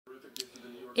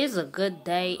It's a good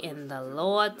day in the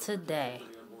Lord today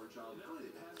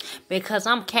because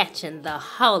I'm catching the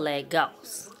Holy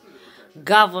Ghost.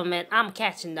 Government, I'm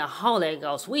catching the Holy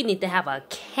Ghost. We need to have a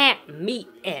camp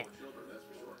meeting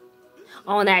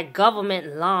on that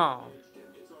government lawn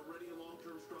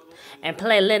and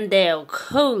play Lindell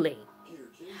Cooley.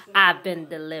 I've been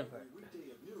delivered.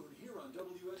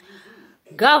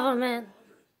 Government,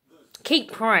 keep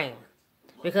praying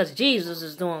because Jesus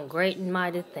is doing great and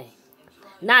mighty things.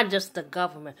 Not just the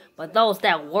government, but those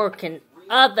that work in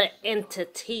other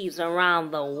entities around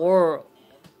the world.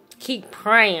 Keep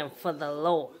praying for the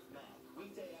Lord.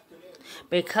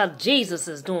 Because Jesus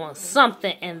is doing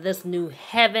something in this new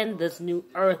heaven, this new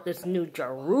earth, this new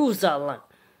Jerusalem.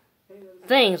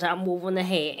 Things are moving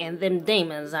ahead and them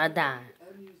demons are dying.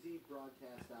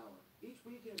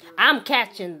 I'm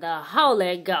catching the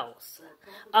Holy Ghost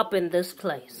up in this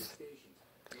place.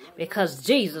 Because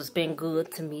Jesus been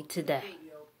good to me today.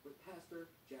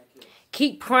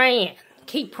 Keep praying,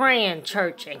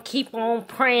 church, and keep on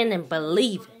praying and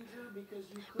believing.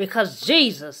 Because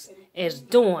Jesus is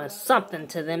doing something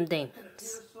to them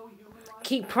demons.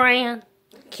 Keep praying,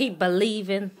 keep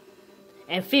believing,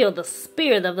 and feel the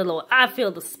Spirit of the Lord. I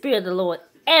feel the Spirit of the Lord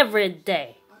every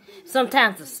day.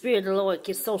 Sometimes the Spirit of the Lord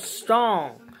gets so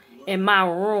strong in my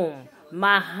room,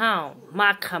 my home,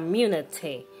 my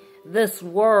community, this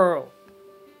world,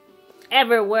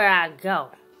 everywhere I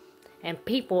go. And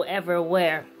people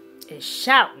everywhere is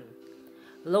shouting,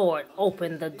 Lord,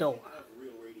 open the door.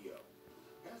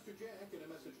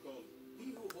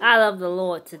 I love the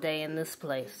Lord today in this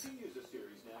place.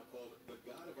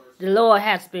 The Lord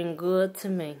has been good to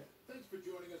me.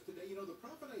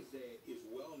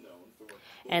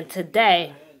 And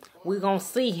today, we're going to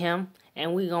see him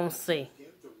and we're going to see.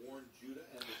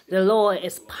 The Lord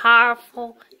is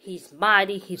powerful. He's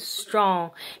mighty, he's strong,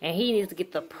 and he needs to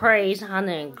get the praise,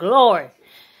 honor, and glory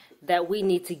that we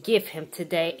need to give him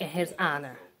today in his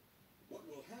honor.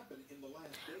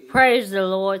 Praise the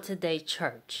Lord today,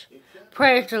 church.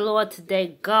 Praise the Lord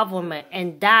today, government,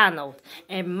 and Donald,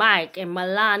 and Mike, and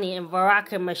Melania, and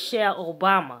Barack, and Michelle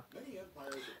Obama.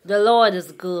 The Lord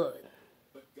is good,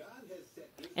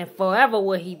 and forever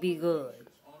will he be good.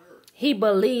 He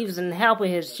believes in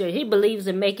helping his church. He believes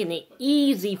in making it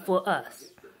easy for us.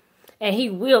 And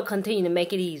he will continue to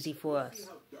make it easy for us.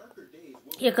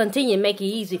 He'll continue to make it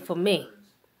easy for me.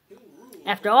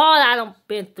 After all I've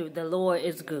been through, the Lord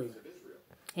is good.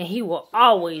 And he will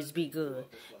always be good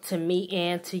to me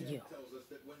and to you.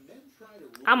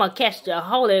 I'm going to catch the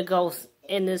Holy Ghost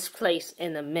in this place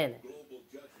in a minute.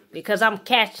 Because I'm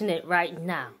catching it right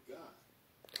now.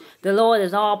 The Lord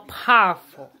is all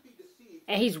powerful.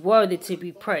 And he's worthy to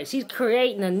be praised. He's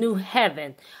creating a new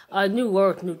heaven, a new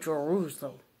earth, new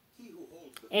Jerusalem.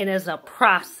 And it's a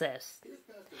process.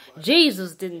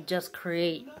 Jesus didn't just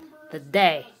create the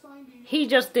day. He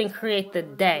just didn't create the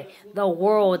day, the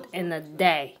world and the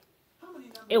day.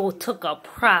 It took a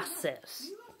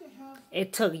process.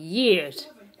 It took years,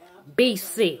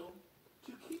 BC,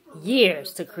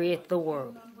 years to create the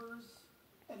world.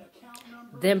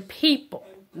 Them people,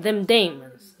 them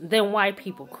demons, them white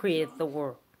people created the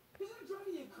world.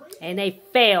 And they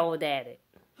failed at it.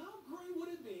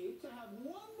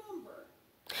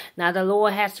 Now the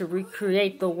Lord has to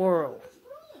recreate the world,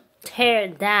 tear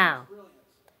it down,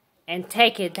 and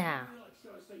take it down.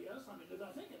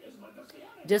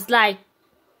 Just like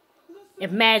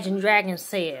Imagine Dragons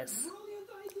says,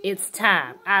 it's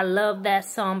time. I love that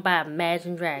song by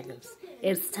Imagine Dragons.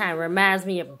 It's time. Reminds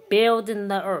me of building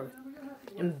the earth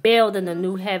and building the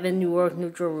new heaven, new earth,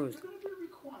 new Jerusalem.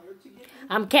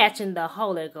 I'm catching the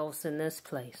Holy Ghost in this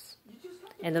place.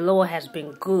 And the Lord has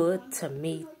been good to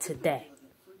me today.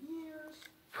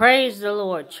 Praise the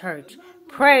Lord, church.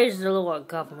 Praise the Lord,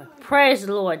 government. Praise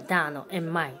the Lord, Donald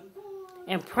and Mike.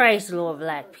 And praise the Lord,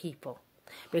 black people.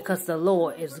 Because the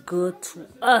Lord is good to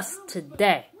us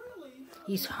today.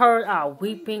 He's heard our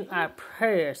weeping, our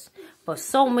prayers for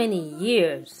so many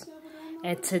years.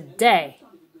 And today,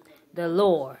 the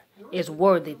Lord is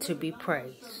worthy to be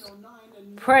praised.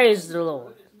 Praise the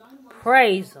Lord.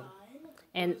 Praise him.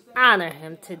 And honor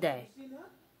him today.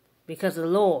 Because the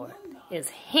Lord is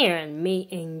hearing me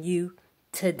and you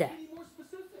today.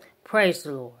 Praise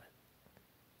the Lord.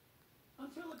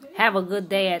 Have a good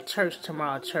day at church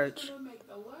tomorrow, church.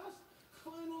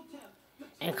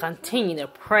 And continue to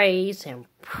praise and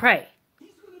pray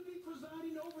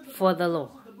for the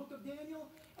Lord.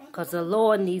 Because the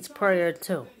Lord needs prayer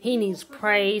too. He needs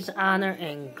praise, honor,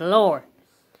 and glory.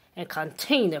 And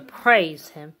continue to praise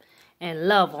him and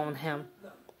love on him.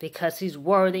 Because he's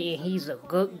worthy and he's a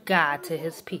good God to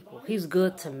his people. He's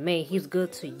good to me. He's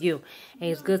good to you. And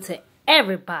he's good to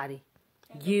everybody.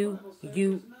 You,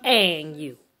 and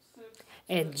you.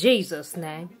 In Jesus'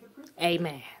 name,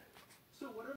 amen.